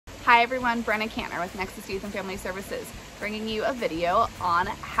Hi everyone, Brenna with Nexus Youth and Family Services, bringing you a video on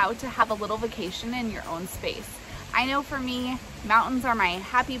how to have a little vacation in your own space. I know for me, mountains are my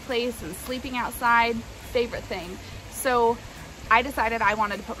happy place and sleeping outside, favorite thing. So I decided I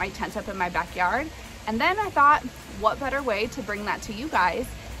wanted to put my tent up in my backyard. And then I thought, what better way to bring that to you guys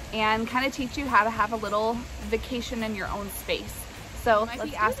and kind of teach you how to have a little vacation in your own space. So let's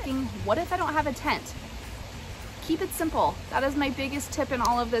be asking, what if I don't have a tent? Keep it simple. That is my biggest tip in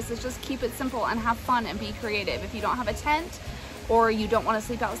all of this, is just keep it simple and have fun and be creative. If you don't have a tent or you don't want to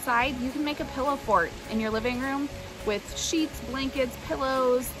sleep outside, you can make a pillow fort in your living room with sheets, blankets,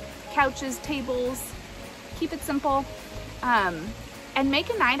 pillows, couches, tables. Keep it simple and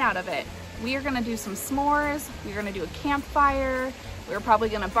make a night out of it. We are gonna do some s'mores, we're gonna do a campfire, we're probably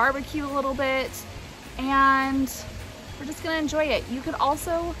gonna barbecue a little bit, and we're just gonna enjoy it. You could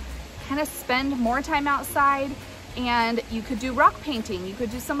also kind of spend more time outside, and you could do rock painting. You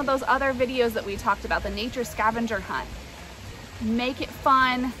could do some of those other videos that we talked about, the nature scavenger hunt. Make it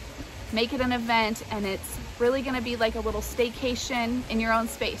fun, make it an event, and it's really gonna be like a little staycation in your own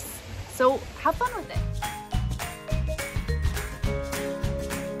space. So have fun with it.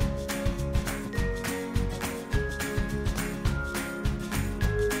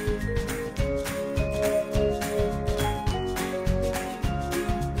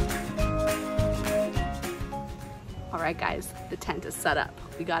 All right guys, the tent is set up.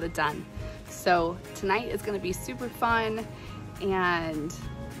 We got it done. So tonight is gonna be super fun and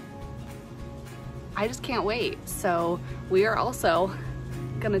I just can't wait. So we are also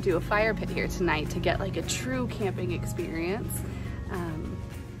gonna do a fire pit here tonight to get like a true camping experience.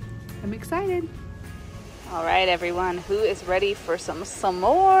 I'm excited. All right everyone, who is ready for some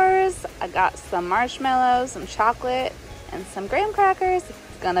s'mores? I got some marshmallows, some chocolate, and some graham crackers.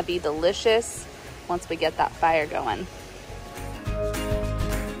 It's gonna be delicious once we get that fire going.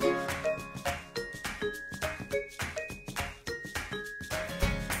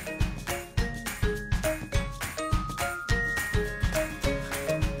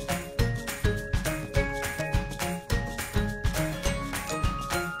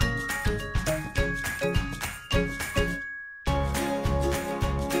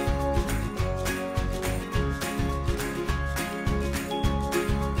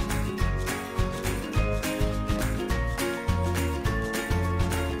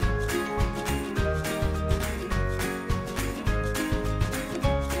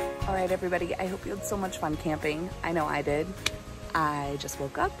 All right, everybody, I hope you had so much fun camping. I know I did. I just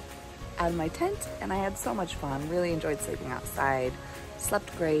woke up out of my tent and I had so much fun. Really enjoyed sleeping outside,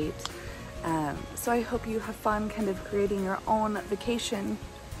 slept great. So I hope you have fun kind of creating your own vacation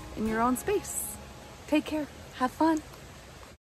in your own space. Take care, have fun.